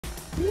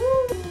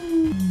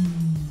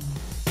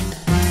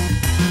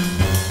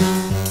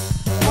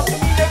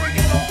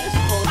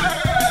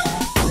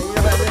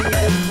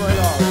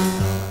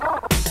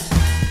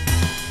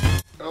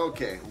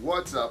Okay,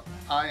 what's up?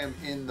 I am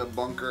in the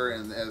bunker,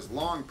 and as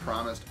long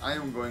promised, I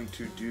am going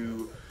to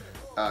do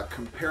a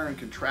compare and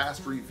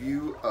contrast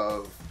review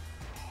of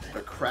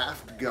the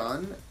Kraft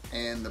gun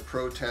and the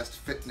Protest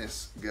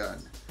fitness gun.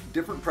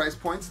 Different price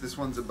points. This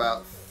one's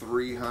about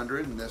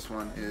 $300 and this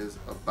one is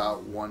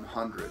about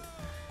 $100.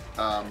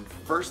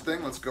 First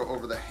thing, let's go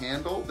over the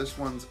handle. This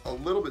one's a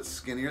little bit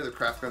skinnier. The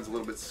Kraft gun's a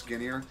little bit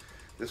skinnier.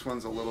 This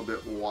one's a little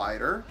bit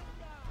wider.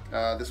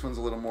 This one's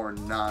a little more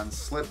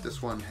non-slip.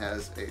 This one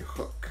has a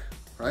hook,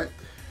 right?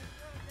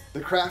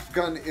 The Kraft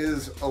gun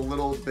is a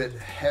little bit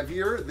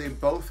heavier. They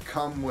both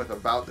come with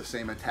about the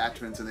same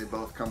attachments and they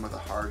both come with a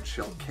hard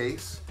shell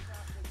case.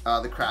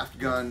 The Kraft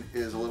gun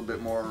is a little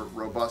bit more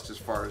robust as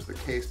far as the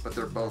case, but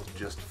they're both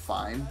just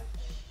fine.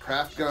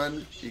 Kraft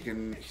gun, you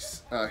can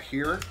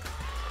hear,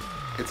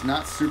 it's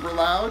not super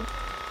loud.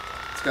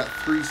 It's got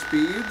 3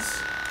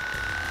 speeds.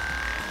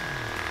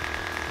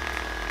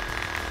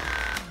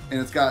 And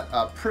it's got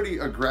a pretty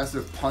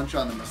aggressive punch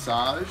on the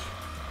massage,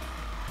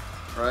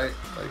 right?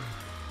 Like,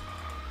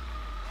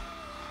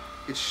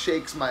 it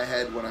shakes my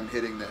head when I'm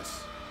hitting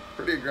this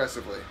pretty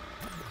aggressively,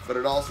 but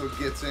it also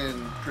gets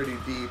in pretty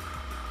deep.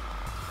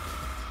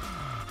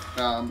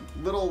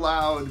 Little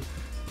loud,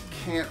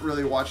 can't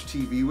really watch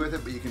TV with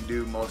it, but you can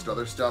do most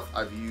other stuff.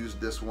 I've used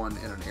this one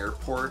in an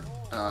airport,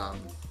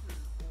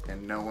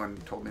 and no one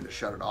told me to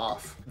shut it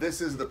off.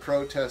 This is the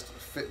Protest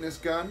fitness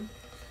gun.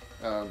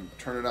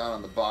 Turn it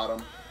on the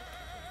bottom.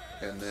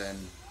 And then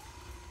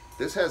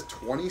this has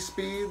 20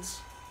 speeds.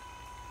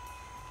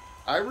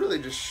 I really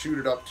just shoot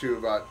it up to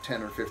about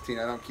 10 or 15.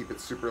 I don't keep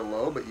it super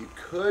low, but you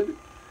could.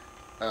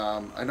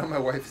 I know my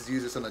wife has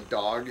used this on the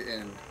dog,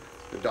 and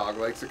the dog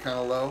likes it kind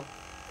of low.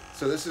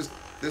 So this is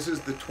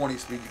the 20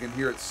 speed. You can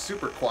hear it's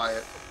super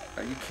quiet.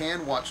 You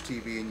can watch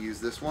TV and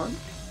use this one.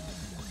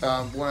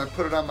 When I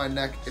put it on my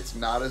neck, it's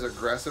not as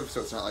aggressive,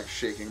 so it's not like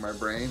shaking my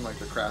brain like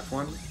the Kraft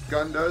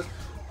gun does.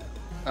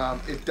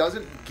 It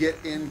doesn't get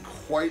in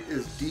quite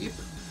as deep,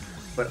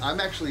 but I'm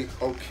actually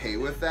okay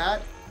with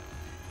that.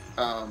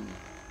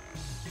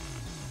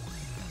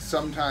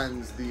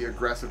 Sometimes the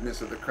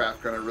aggressiveness of the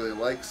Kraft gun I really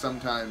like.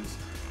 Sometimes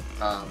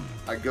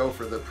I go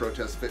for the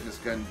Protest fitness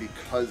gun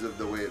because of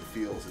the way it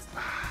feels. It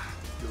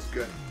feels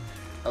good.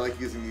 I like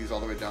using these all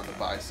the way down the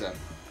bicep,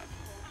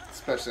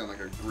 especially on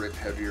like a grip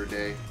heavier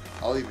day.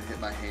 I'll even hit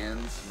my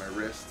hands, my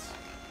wrists.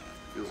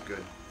 Feels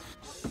good.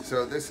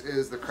 So this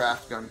is the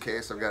Kraft gun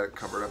case. I've got it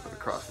covered up with a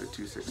CrossFit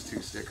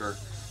 262 sticker.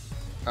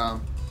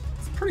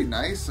 It's pretty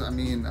nice. I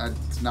mean,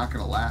 it's not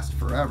going to last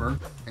forever.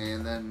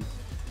 And then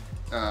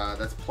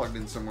that's plugged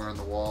in somewhere on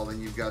the wall. Then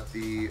you've got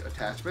the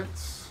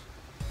attachments,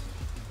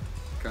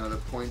 kind of the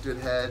pointed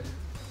head,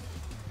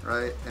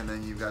 right? And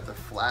then you've got the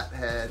flat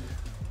head.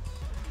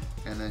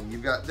 And then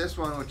you've got this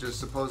one, which is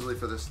supposedly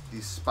for the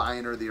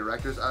spine or the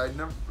erectors. I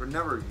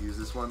never used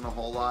this one a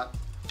whole lot.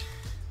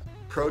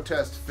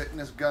 Protest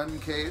fitness gun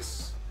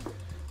case.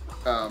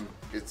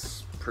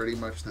 It's pretty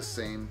much the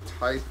same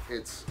type.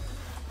 It's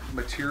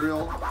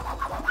material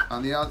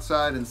on the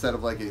outside instead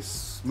of like a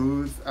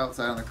smooth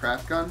outside on the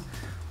Kraft gun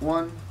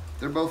one.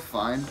 They're both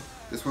fine.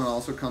 This one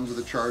also comes with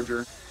a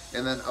charger,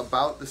 and then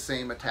about the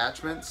same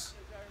attachments.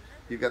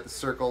 You've got the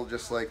circle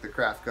just like the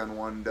Kraft gun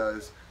one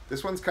does.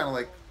 This one's kind of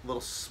like a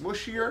little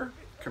smushier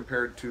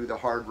compared to the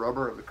hard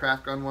rubber of the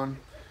Kraft gun one.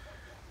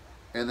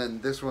 And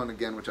then this one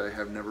again, which I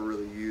have never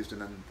really used,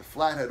 and then the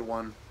flathead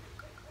one,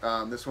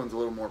 this one's a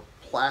little more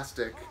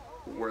plastic,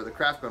 where the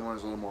Kraft gun one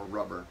is a little more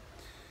rubber.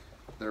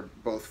 They're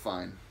both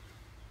fine.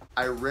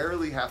 I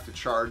rarely have to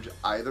charge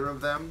either of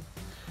them.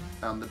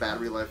 The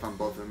battery life on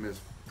both of them is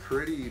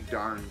pretty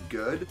darn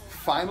good.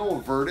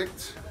 Final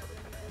verdict,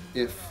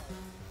 if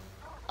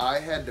I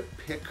had to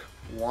pick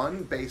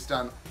one based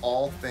on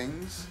all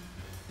things,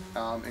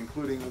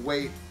 including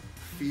weight,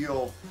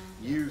 feel,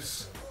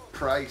 use,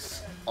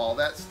 price, all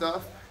that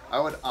stuff, I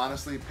would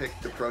honestly pick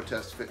the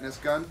Protest fitness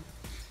gun.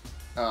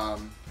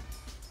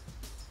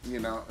 You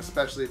know,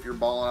 especially if you're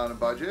balling on a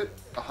budget,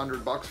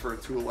 $100 for a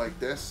tool like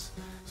this.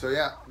 So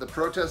yeah, the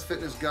Protest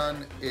fitness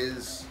gun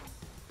is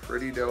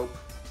pretty dope.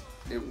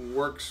 It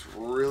works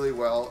really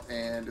well,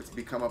 and it's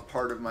become a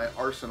part of my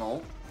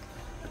arsenal,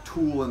 a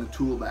tool in the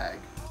tool bag.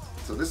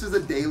 So this is a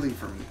daily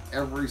for me,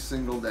 every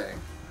single day,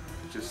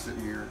 just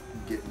sitting here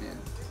getting in.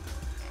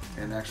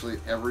 And actually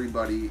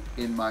everybody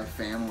in my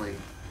family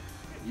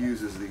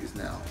uses these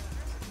now.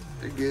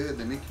 They're good,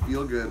 they make you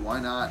feel good, why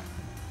not?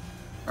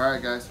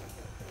 Alright guys,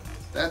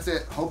 that's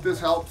it. Hope this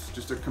helps.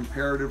 Just a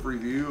comparative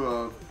review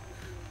of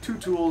two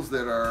tools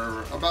that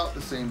are about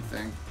the same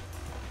thing.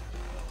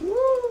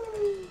 Woo!